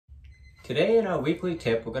Today in our weekly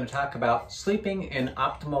tip, we're going to talk about sleeping in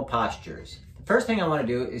optimal postures. The first thing I want to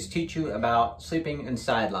do is teach you about sleeping in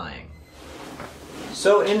side lying.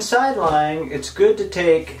 So in side lying, it's good to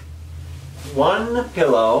take one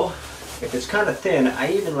pillow. If it's kind of thin,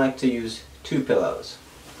 I even like to use two pillows.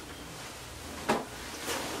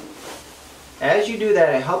 As you do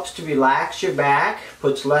that, it helps to relax your back,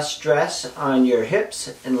 puts less stress on your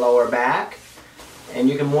hips and lower back, and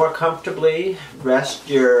you can more comfortably rest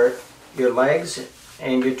your legs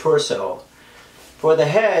and your torso. For the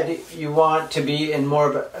head, you want to be in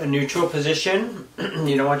more of a neutral position.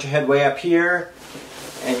 You don't want your head way up here,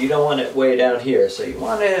 and you don't want it way down here. So you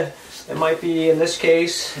want to, it might be, in this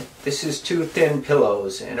case, this is two thin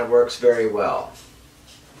pillows, and it works very well.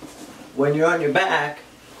 When you're on your back,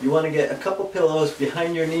 you want to get a couple pillows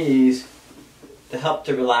behind your knees to help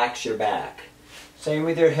to relax your back. Same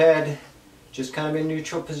with your head, just kind of in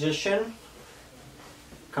neutral position,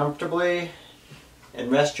 comfortably, and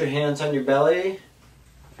rest your hands on your belly.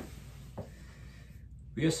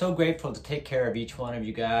 We are so grateful to take care of each one of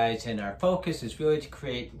you guys, and our focus is really to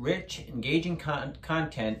create rich, engaging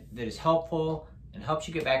content that is helpful and helps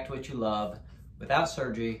you get back to what you love without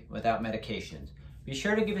surgery, without medications. Be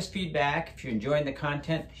sure to give us feedback. If you're enjoying the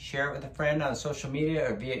content, share it with a friend on social media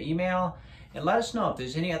or via email, and let us know if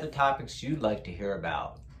there's any other topics you'd like to hear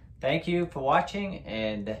about. Thank you for watching,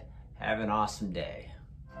 and have an awesome day.